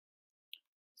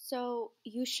So,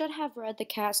 you should have read The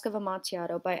Cask of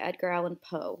Amontillado by Edgar Allan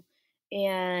Poe.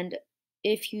 And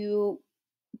if you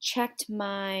checked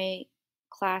my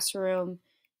classroom,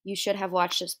 you should have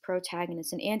watched this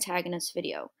protagonist and antagonist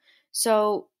video.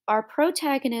 So, our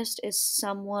protagonist is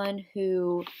someone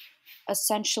who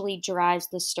essentially drives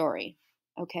the story.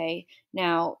 Okay.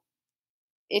 Now,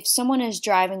 if someone is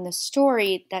driving the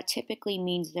story, that typically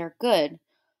means they're good.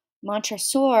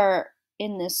 Montresor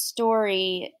in this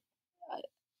story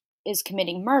is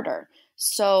committing murder.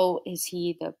 So is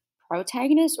he the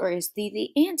protagonist or is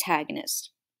he the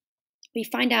antagonist? We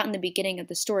find out in the beginning of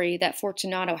the story that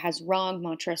Fortunato has wronged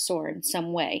Montresor in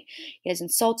some way. He has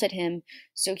insulted him,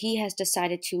 so he has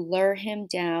decided to lure him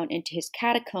down into his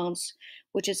catacombs,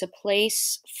 which is a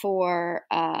place for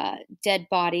dead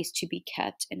bodies to be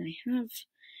kept. And I have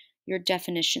your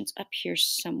definitions up here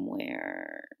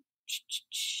somewhere.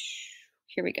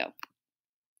 Here we go.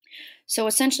 So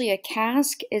essentially, a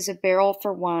cask is a barrel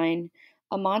for wine.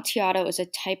 Amontillado is a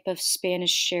type of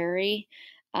Spanish sherry.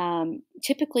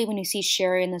 Typically, when you see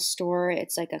sherry in the store,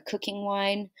 it's like a cooking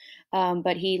wine.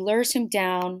 But he lures him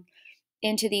down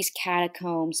into these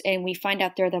catacombs, and we find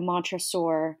out they're the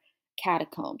Montresor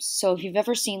catacombs. So if you've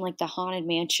ever seen like the Haunted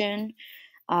Mansion,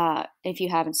 if you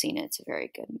haven't seen it, it's a very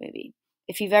good movie.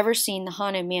 If you've ever seen the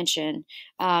Haunted Mansion,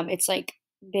 it's like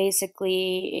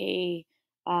basically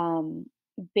a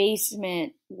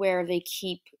basement where they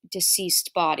keep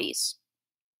deceased bodies.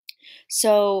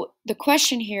 So the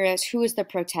question here is, who is the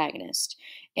protagonist?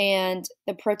 And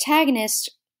the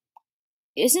protagonist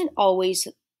isn't always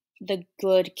the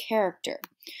good character.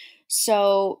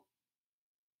 So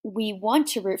we want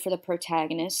to root for the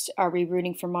protagonist. Are we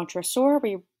rooting for Montresor? Or are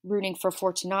we rooting for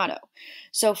Fortunato?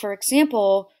 So for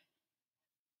example,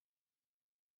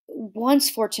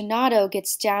 once Fortunato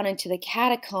gets down into the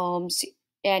catacombs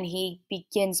and he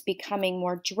begins becoming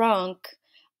more drunk,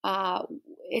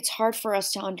 it's hard for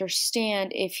us to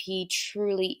understand if he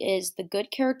truly is the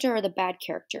good character or the bad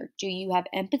character. Do you have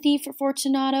empathy for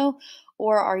Fortunato,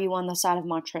 or are you on the side of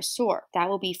Montresor? That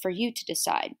will be for you to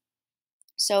decide.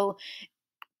 So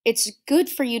it's good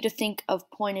for you to think of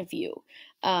point of view.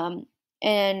 And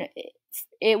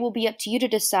it will be up to you to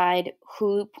decide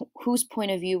whose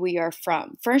point of view we are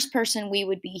from. First person, we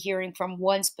would be hearing from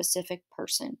one specific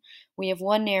person. We have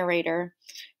one narrator.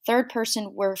 Third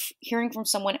person, we're hearing from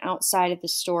someone outside of the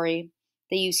story.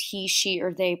 They use he, she,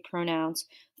 or they pronouns.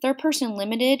 Third person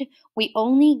limited, we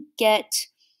only get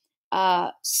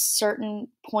certain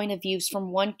point of views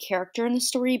from one character in the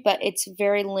story, but it's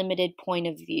very limited point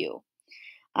of view.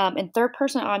 And third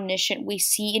person omniscient, we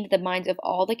see into the minds of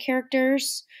all the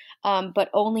characters, but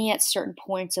only at certain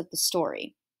points of the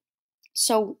story.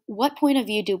 So, what point of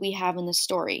view do we have in the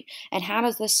story? And how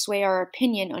does this sway our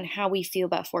opinion on how we feel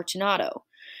about Fortunato?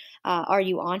 Are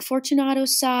you on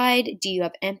Fortunato's side? Do you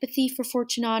have empathy for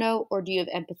Fortunato, or do you have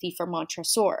empathy for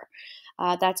Montresor?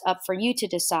 That's up for you to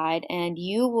decide, and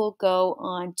you will go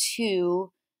on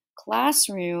to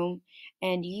classroom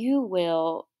and you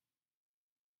will,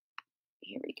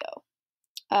 here we go,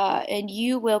 and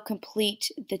you will complete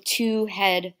the two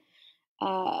head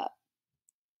uh,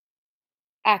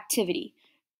 activity.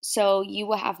 So you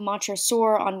will have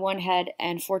Montresor on one head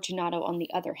and Fortunato on the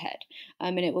other head.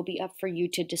 And it will be up for you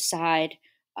to decide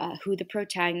who the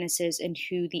protagonist is and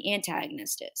who the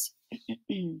antagonist is.